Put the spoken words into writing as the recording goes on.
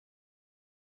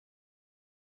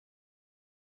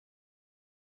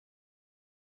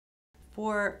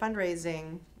For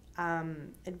fundraising,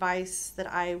 advice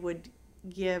that I would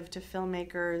give to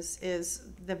filmmakers is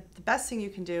the best thing you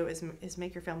can do is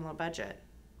make your film low budget,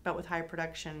 but with high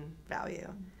production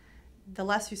value. The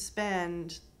less you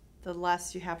spend, the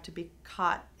less you have to be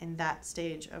caught in that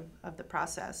stage of the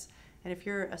process. And if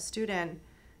you're a student,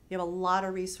 you have a lot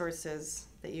of resources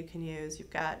that you can use. You've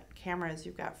got cameras,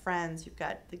 you've got friends, you've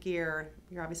got the gear.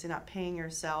 You're obviously not paying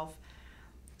yourself.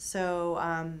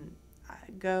 So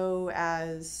go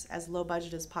as low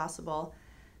budget as possible.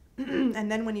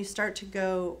 And then when you start to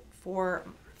go for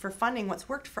funding, what's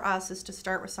worked for us is to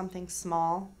start with something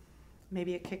small,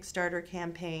 maybe a Kickstarter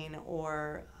campaign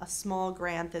or a small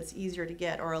grant that's easier to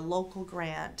get, or a local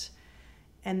grant,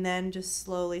 and then just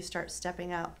slowly start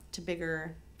stepping up to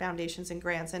bigger foundations and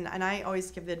grants. And I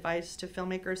always give the advice to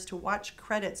filmmakers to watch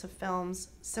credits of films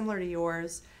similar to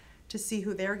yours to see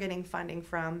who they're getting funding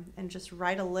from, and just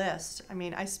write a list. I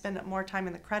mean, I spend more time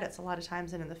in the credits a lot of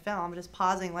times than in the film, just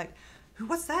pausing like,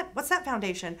 what's that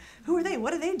foundation? Who are they?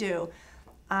 What do they do?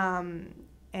 And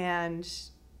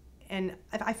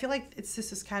I feel like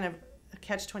this is kind of a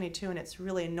catch-22, and it's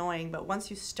really annoying, but once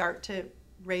you start to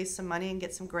raise some money and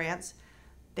get some grants,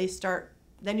 then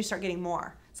you start getting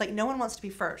more. It's like no one wants to be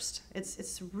first.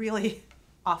 It's really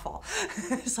awful.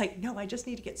 It's like, no, I just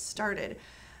need to get started.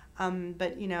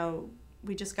 But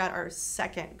we just got our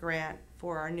second grant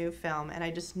for our new film, and I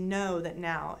just know that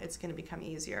now it's going to become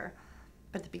easier.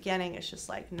 But at the beginning, it's just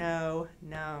like, no.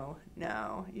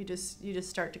 You just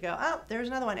start to go, oh, there's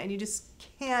another one, and you just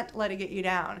can't let it get you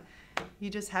down. You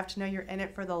just have to know you're in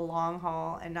it for the long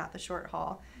haul and not the short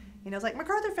haul. It's like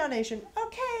MacArthur Foundation.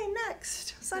 Okay,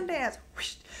 next Sundance.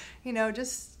 Whoosh.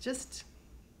 Just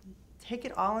take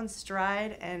it all in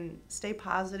stride and stay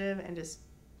positive and just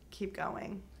keep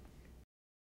going.